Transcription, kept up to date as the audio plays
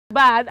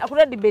Bad,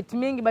 hakuna debate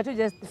mingi, but you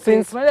just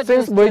since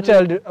boy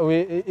child,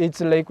 it's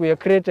like we are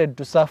created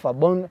to suffer.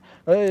 Born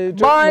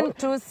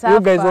to suffer. You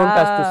guys want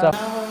us to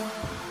suffer.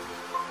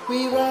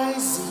 We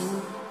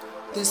rising,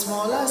 the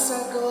smaller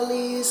circle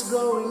is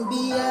growing.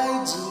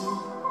 BIG,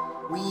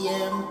 we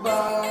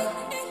empower,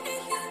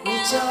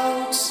 reach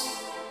out,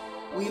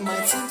 we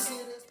might seem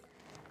serious.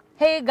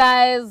 Hey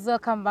guys,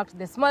 welcome back to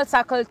the Small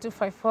Circle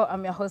 254.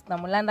 I'm your host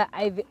Namulanda.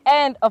 At the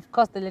end, of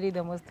course, the lady,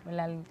 the most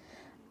Milani.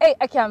 Hey,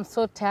 okay, I'm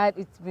so tired.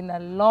 It's been a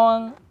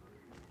long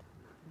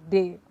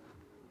day.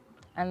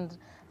 And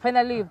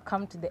finally, we've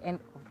come to the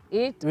end of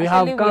it. We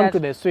have come to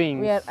the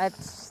swings. We are at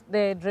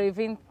the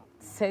drive-in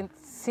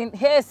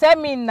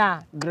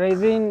seminar.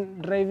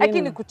 Drive-in.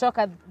 Actually,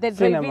 kutoka the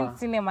drive-in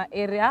cinema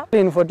area.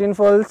 In 14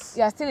 Falls.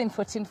 Yeah, still in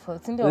 14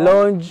 Falls.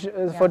 Lodge,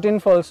 14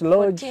 Falls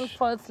Lodge. 14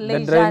 Falls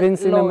the drive-in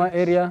cinema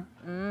area.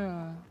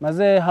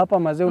 Mazee hapa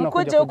mazee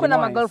unakuja mkuje huko na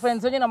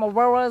magirlfriends wenyewe na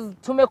mawarriors,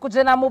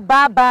 tumekuja na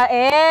mubaba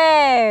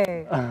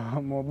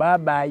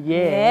mubaba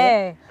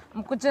yeah.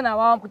 Mkuje na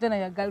wao, mkuje na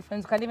your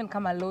girlfriends, you can even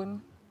come alone.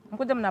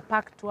 Mkuje mna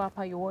pack tu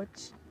hapa, you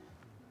watch.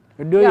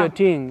 You do your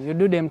thing, you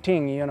do them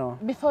thing, you know.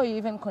 Before you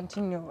even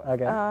continue,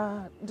 okay.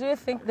 Do you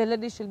think the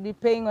lady should be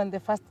paying on the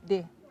first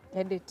day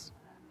ya date?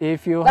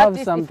 If you have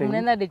something. If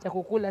mnaenda date ya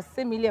kukula,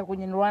 same ile ya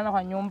kunyenuana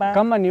kwa nyumba.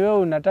 Kama ni wewe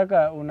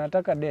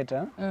unataka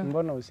date,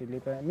 mbona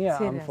usilipe?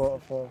 I'm for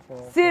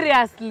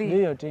seriously. Do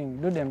your thing,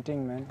 do them thing,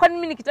 man. Kwani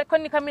mimi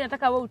kama mimi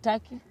nataka wewe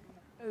utaki?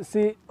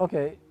 See,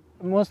 okay,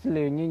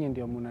 mostly nyinyi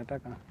ndio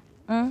mnataka.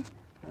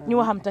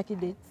 Niwa hamtaki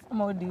dates.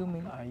 What do you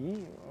mean?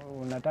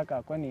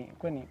 Unataka kwani.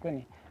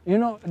 You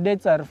know,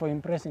 dates are for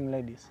impressing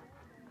ladies.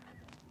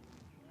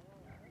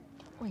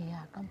 Oh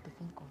yeah, come to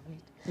think of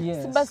it.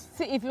 Yes. But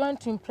see, if you want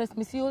to impress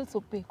me, you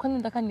also pay. Kwani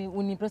nataka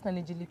uniimpress na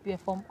nijilipie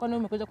form? Kwani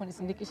umekuja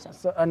kunisindikisha?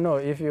 So no,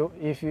 if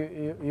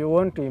you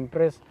want to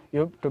impress, you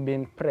have to be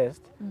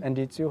impressed, and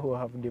it's you who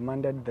have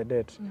demanded the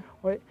date.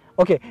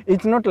 Okay,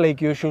 it's not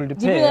like you should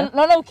pay.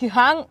 Naona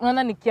ukihang,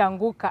 naona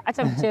nikianguka.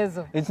 Acha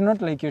mchezo. It's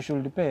not like you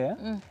should pay.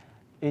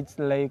 It's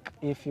like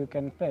if you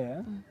can pay,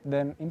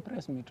 then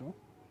impress me too.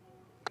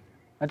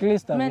 At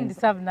least I men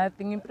deserve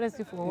nothing. Impress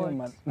you for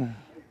what?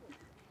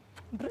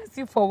 Impress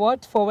you for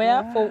what? For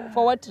where?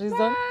 For what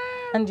reason?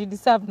 And you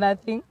deserve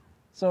nothing.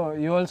 So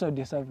you also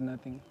deserve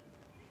nothing.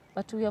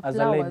 But we are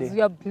flowers.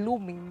 We are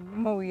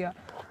blooming. We are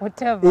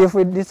whatever. If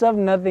we deserve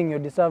nothing, you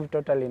deserve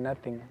totally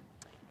nothing.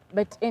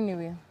 But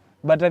anyway.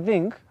 But I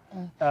think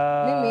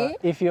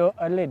if you're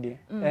a lady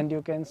and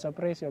you can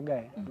surprise your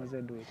guy, must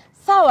do it.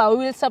 Sawa,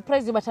 we will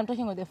surprise you, but I'm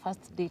talking about the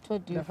first date.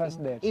 What do you think? The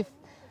first date. If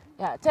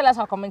tell us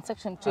our comment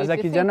section too. As a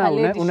kijana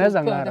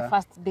unaweza ngara. The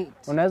first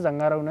date. Unaweza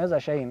ngara, unaweza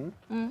shine.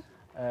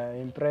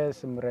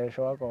 Impress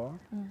mresho wako.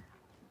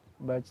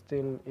 But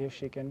still if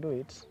she can do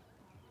it,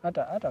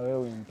 hata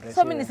wewe impress.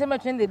 So mimi nisema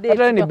tuende date.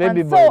 Hata ni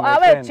baby boy. So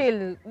I will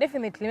chill.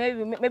 Definitely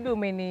maybe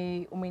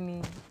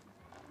umeni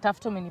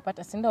tafuta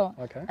umenipata, si ndio?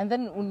 Okay. And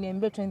then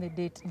uniambie tuende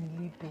date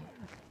nilipe.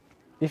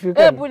 If you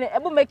can.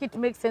 Ebu make it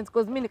make sense,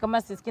 because mimi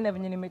kama sisikina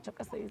venye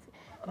nimechoka sasa hizi.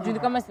 Juu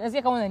kama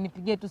nasikia kama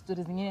unanipigia tu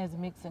stories zingine as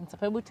make sense.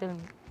 Hebu tell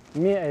me.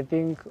 Me, I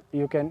think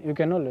you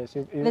can always.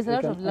 There's a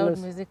lot of loud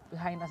music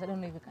behind us. I don't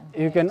know if you can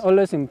hear You can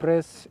always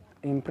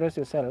impress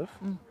yourself.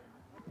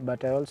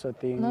 But I also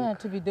think. No,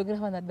 to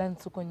videographer na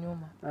dance huko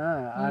nyuma.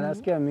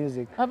 Anasikia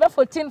music. About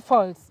 14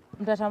 Falls.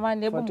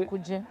 Mtatamani hebu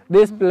mkuje.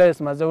 This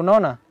place maze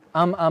unaona?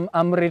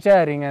 I'm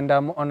retiring and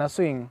I'm on a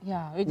swing.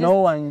 Yeah,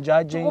 no one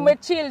judging. Ume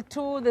chill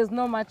too. There's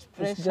no much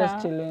pressure. It's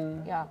just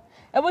chilling. Yeah.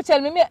 Ebu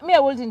tell me I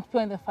wouldn't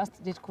pay on the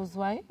first date, cause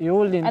why? You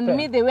wouldn't and pay. And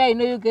me, the way I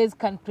know you guys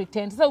can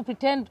pretend. So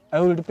pretend.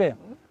 I would pay.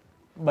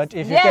 But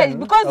if you can. Yeah,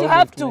 because you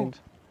have to.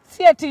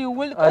 See it, you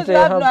will. Because you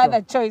have no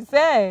other choice.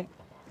 Eh?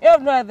 You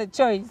have no other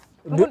choice.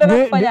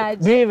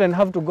 Do you even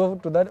have to go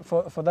to that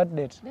for that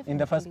date? Definitely, in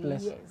the first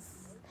place? Yes.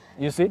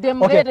 You see?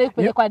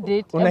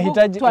 Okay.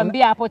 Unahitaji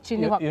tuambie hapo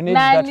chini. You need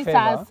that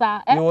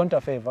favor. You want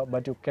a favor,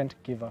 but you can't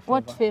give a favor.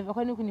 What favor?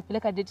 Kwani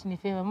kunipeleka date ni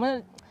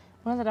favor?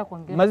 Unaanza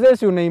kuongea.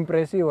 Mazesi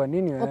unaimpressiwa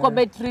nini wewe? Uko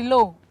battery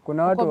low.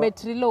 Kuna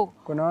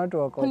watu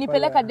wako.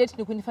 Kunipeleka date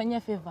ni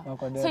kunifanyia favor.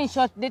 So in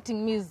short,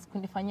 dating means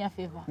kunifanyia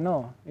favor.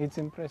 No, it's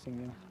impressing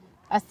you.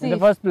 In the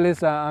first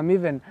place,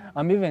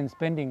 I'm even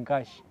spending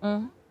cash.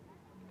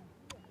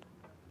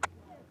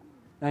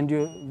 And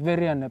you're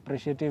very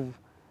unappreciative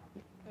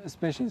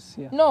species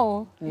here.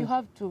 No, you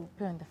have to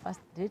pay on the first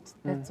date.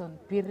 That's on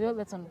period.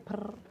 That's on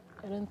per.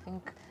 I don't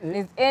think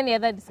there's any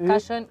other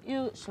discussion.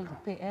 You should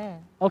pay.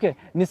 Okay,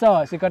 ni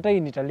sawa, sikatai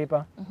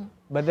nitalipa.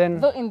 But then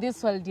though in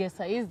this world,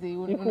 yes, easy.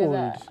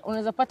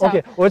 Unaweza pata.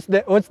 Okay,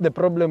 what's the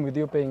problem with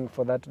you paying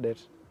for that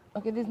date?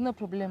 Okay, there's no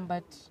problem,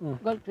 but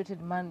God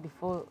created man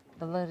before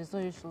the Lord, so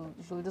you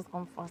should just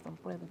come first and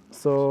pray.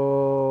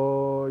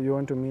 So you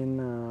want to mean?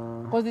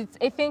 Because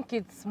I think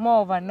it's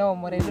more of a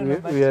norm. Or I don't know.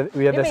 But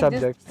we are the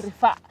subjects.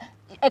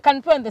 I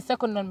can pay on the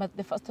second one, but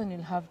the first one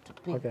you'll have to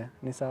pay. Okay,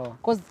 ni sawa.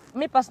 Because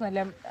me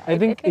personally, I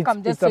think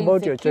I'm just it's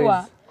about your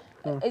choice.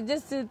 I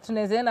just see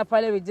tunaenda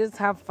pale, we just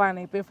have fun,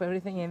 I pay for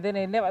everything and then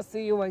I never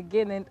see you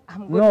again and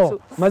I'm going No,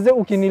 to... mazee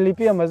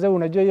ukinilipia mazee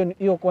unajua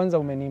hiyo kwanza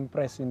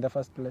umeni-impress in the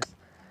first place.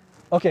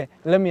 Okay,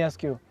 let me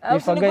ask you.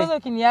 If a guy...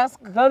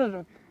 ukiniask.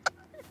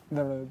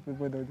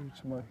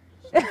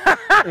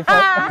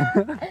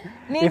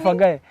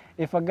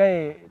 If a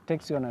guy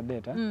takes you on a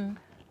date,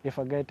 if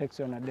a guy takes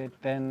you on a date,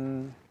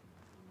 then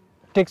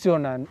takes you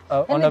on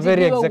a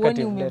very executive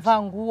date.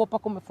 Umevaa nguo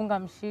paka umefunga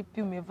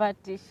mshipi, umevaa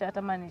t-shirt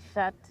ama ni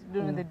shirt,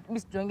 mimi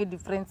sijuangi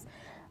difference.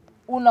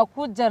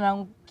 Unakuja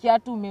na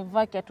kiatu,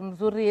 umevaa kiatu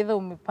mzuri, either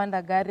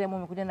umepanda gari ama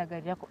umekuja na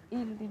gari yako.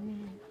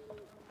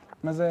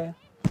 Mazee,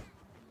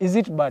 is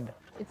it bad?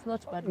 It's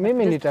not bad.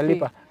 Mimi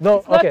nitalipa. Though,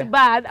 it's not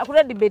bad.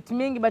 Hakuna debate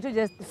mingi, but you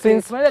just...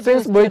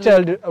 Since boy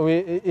child,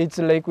 it's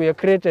like we are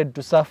created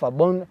to suffer.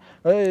 Born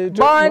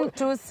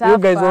to suffer. You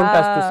guys want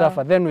us to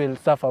suffer, then we'll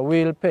suffer.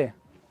 We'll pay.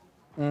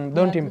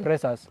 Don't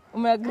impress us.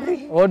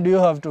 Umeagree? What do you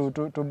have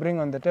to bring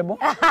on the table?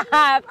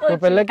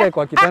 Tupeleke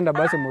kwa kitanda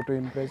basi mtu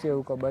impressie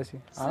huko basi.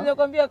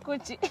 Sinakwambia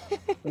kuchi.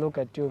 Look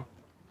at you.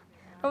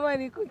 Mama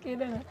ni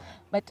kukidana.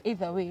 But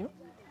either way,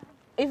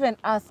 even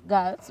us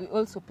girls, we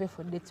also pay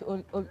for dates,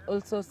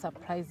 also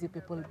surprise you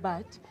people.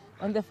 But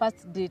on the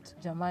first date,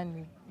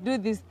 jamani, do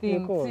this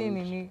thing.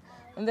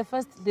 On the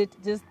first date,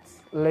 just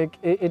like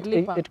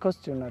it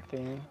costs you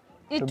nothing.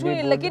 It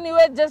will, like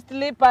anyway, just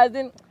lip as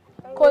in,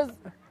 cause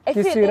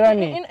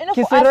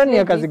Kisirani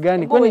ya kazi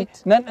gani? Kwani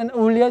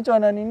uliachwa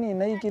na nini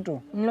na hii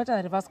kitu? Nilota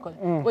na reverse call.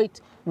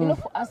 Wait, you know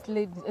for us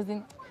ladies, as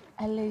in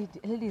a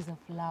lady is a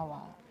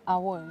flower, a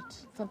word,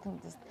 something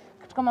just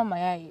kama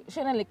mayai.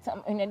 You know, like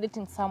when you're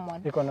dating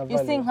someone, you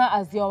seeing her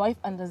as your wife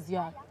and as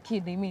your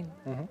kid, I mean.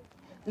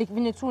 Like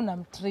when you're true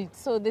and treat.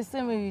 So the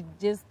same way you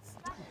just,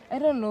 I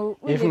don't know.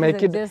 If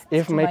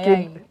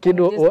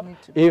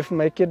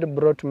my kid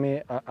brought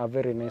me a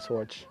very nice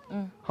watch,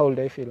 how would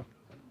I feel?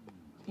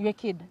 Your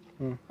kid?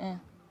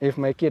 If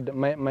my kid,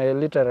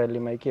 literally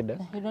my kid,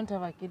 you don't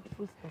have a kid,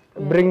 full stop,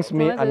 brings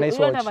me a nice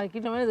watch,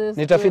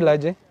 nitafeel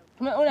aje?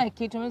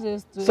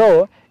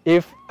 So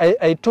if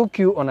I took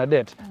you on a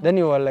date, then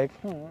you were like,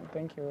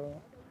 thank you,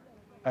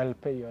 I'll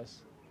pay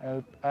yours.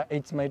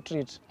 It's my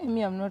treat.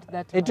 Me, I'm not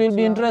that. It will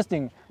be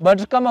interesting,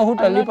 but kama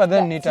hutalipa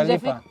then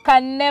nitalipa.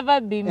 Can never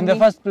be. In the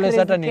first place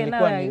hata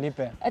nilikuwa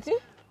nilipe. Ati?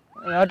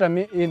 Hata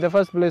in the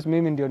first place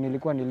mimi ndio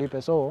nilikuwa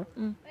nilipe, so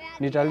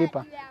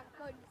nitalipa.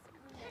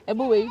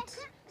 Ebu wait.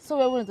 So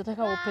wewe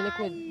unataka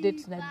upeleke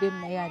date na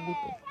dem na yeye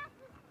alipe?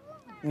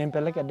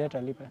 Nimpeleke date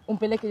alipe.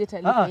 Umpeleke date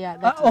alipe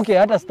ya. Okay,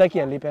 hata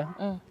sitaki alipe.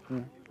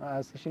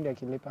 Asishinde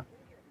akilipa.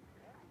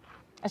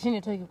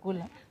 Ashini toki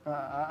kula.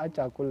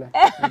 Acha kula.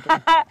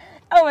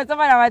 Oh,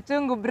 umesema na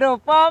machungu bro,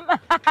 pom.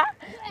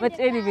 But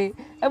anyway,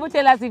 ebu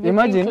tell us if you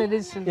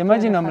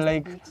imagine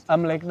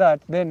I'm like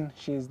that, then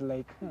she's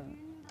like,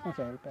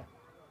 okay, I'll pay.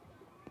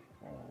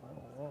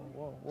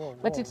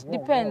 But it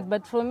depends,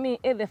 but for me,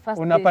 the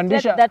first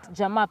unapandisha, that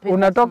jamaa pay.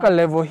 Unatoka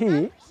level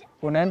hii,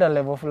 unaenda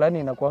level fulani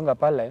inakuanga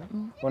pale,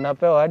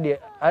 unapewa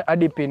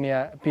hadi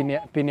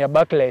pin ya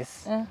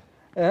backless.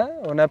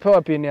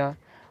 Unapewa pin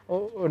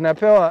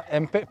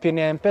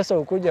ya M-Pesa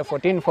ukuja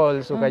 14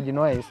 falls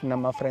ukajinoise na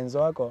ma friends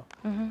wako.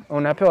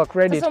 Unapewa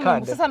credit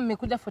card. Sasa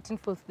mmekuja 14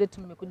 falls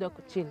date, mmekuja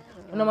kuchill.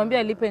 Unamwambia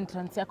alipe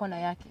entrance yako na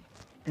yake.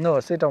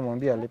 No,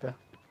 sitamwambia alipe.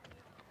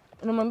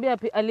 Unamwambia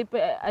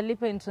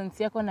alipe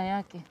entrance yako na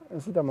yake.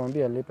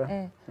 Sitamwambia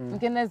alipe.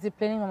 Mkienda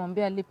zipeni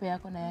unamwambia alipe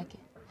yako na yake.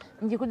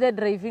 Mkikuja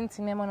drive-in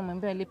cinema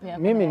unamwambia alipe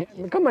yako. Mimi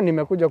kama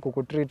nimekuja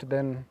kukutreat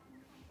then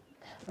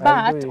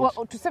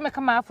but tuseme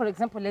kama for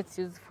example let's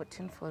use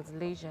 14 Falls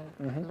Leisure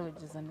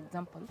Lodge as an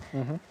example.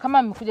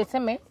 Kama mkuja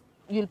tuseme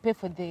you'll pay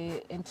for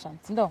the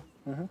entrance, no?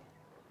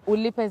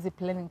 Ulipe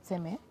zipeni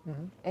tuseme.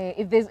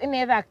 If there's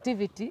any other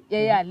activity,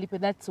 alipe,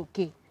 that's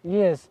okay.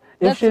 Yes,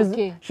 if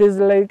she's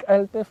like,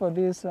 I'll pay for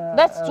this.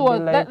 That's true.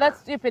 Like,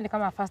 that's depend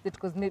kama first date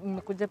because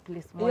mmekuja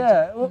place moja.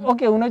 Yeah,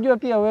 okay, unajua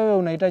pia wewe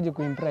unahitaji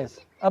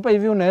kuimpress. Hapa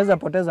hivi unaweza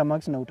poteza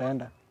max na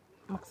utaenda.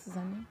 Max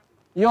zani?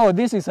 Yo,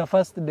 this is a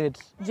first date.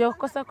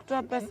 Jokosa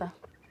kutoa pesa.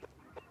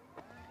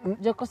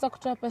 Jokosa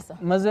kutoa pesa.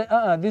 Maze,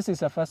 this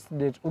is a first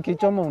date.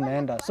 Ukichoma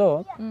unaenda.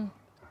 So,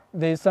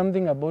 there is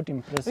something about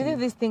impressing. Really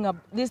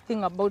this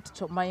thing about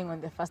chomaying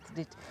on the first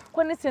date.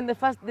 When it's on the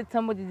first date,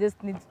 somebody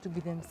just needs to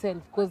be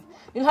themselves because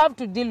you'll have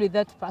to deal with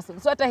that person.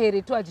 So hata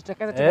heri tu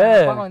ajitokeza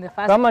tu on the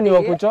first kama day. Ni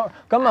wakucho,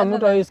 kama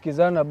mtu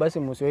haisikizana basi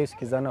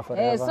msiwasikizana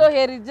forever. So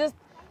heri just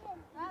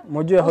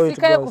mjue how it goes.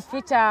 Usikae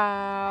kuficha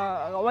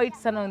white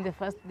sana on the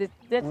first date.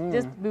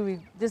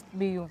 Just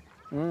be you.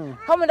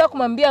 Kama unataka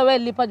kumwambia wewe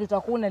lipa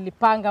utakuwa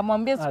unalipanga,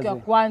 mwambie siku ya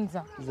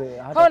kwanza.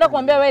 Kama unataka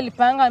kumwambia wewe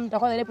lipanga,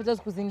 mtakuwa nalipa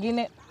siku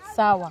zingine.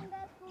 Sawa.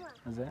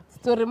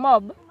 Story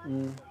mob.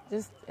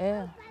 Just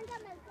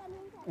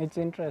It's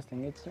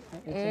interesting. It's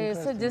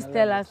interesting. So just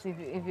tell us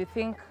if you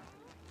think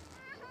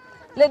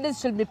Ladies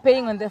should be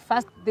paying on the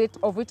first date,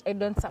 of which I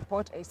don't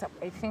support.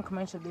 I think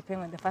men should be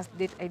paying on the first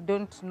date. I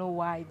don't know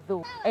why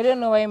though. I don't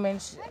know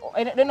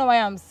why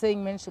I'm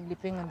saying men should be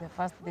paying on the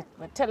first date.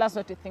 But tell us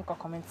what you think or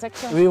comment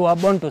section. We were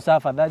born to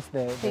suffer. That's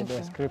the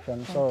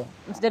description. So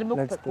let's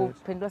do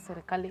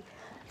it.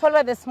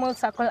 Follow the Small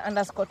Circle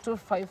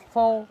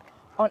 _254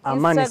 on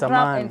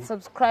Instagram and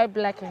subscribe,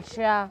 like and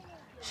share.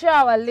 Share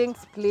our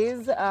links,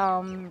 please.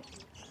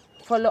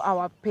 Follow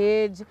our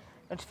page.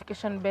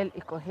 Notification bell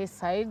iko his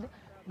side.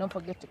 Don't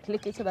forget to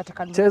click it so that you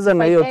can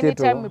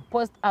anytime we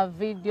post a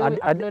video, we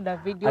upload a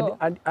video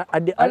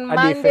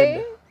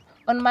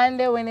on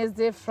Monday,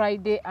 Wednesday,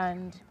 Friday,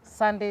 and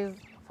Sundays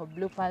for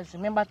bloopers.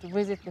 Remember to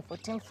visit the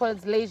 14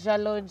 Falls Leisure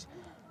Lodge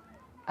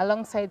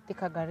alongside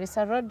Thika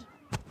Garissa Road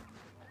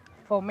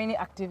for many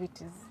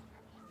activities: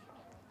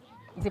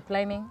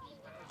 ziplining,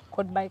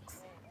 quad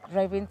bikes,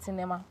 drive-in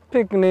cinema,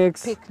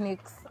 picnics.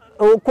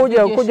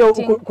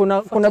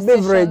 Kuna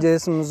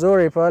beverages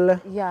mzuri pale.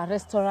 Yeah,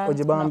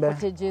 restaurants,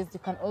 cottages. You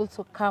can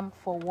also come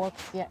for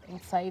walks here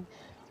inside.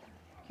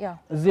 Yeah.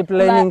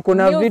 Ziplining,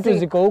 kuna vitu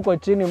ziko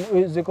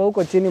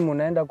huko chini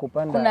munaenda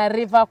kupanda. Kuna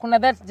river, kuna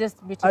that's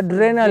just beautiful.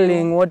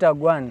 Adrenaline, water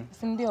gwan.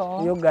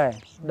 Sindio. You guys.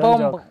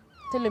 Bomb.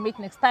 Till we meet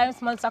next time,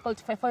 Small Circle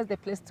 254 is the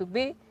place to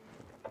be.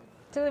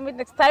 Till we meet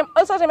next time.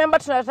 Also remember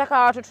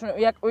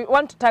we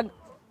want to tag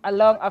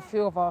along a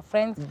few of our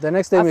friends. The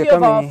next time we're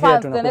coming here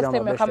to the next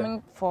time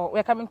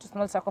we're coming to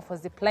Small Circle for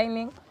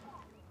ziplining.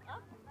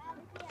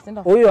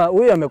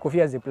 Huyu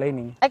amekufia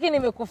ziplining. Lakini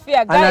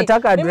nimekufia guys.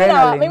 Anataka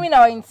adrenaline. Mimi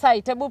na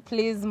insight, hebu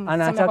please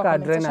anataka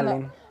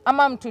adrenaline.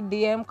 Ama mtu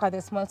DM kwa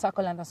the Small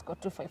Circle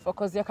 _254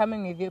 because you're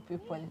coming with you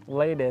people.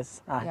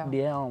 Ladies,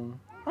 DM.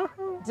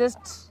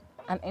 Just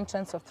an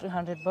entrance of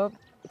 300 bob.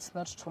 It's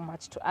not too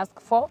much to ask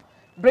for.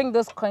 Bring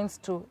those coins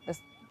to the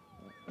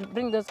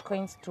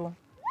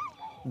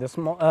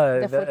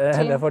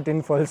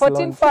 14 Falls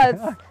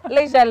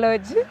Leisure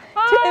Lodge. Till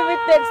we meet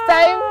next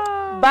time.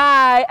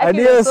 Bye.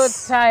 Adios. I'm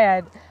so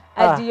tired.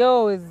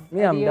 Adios.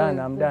 Me, I'm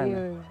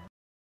done.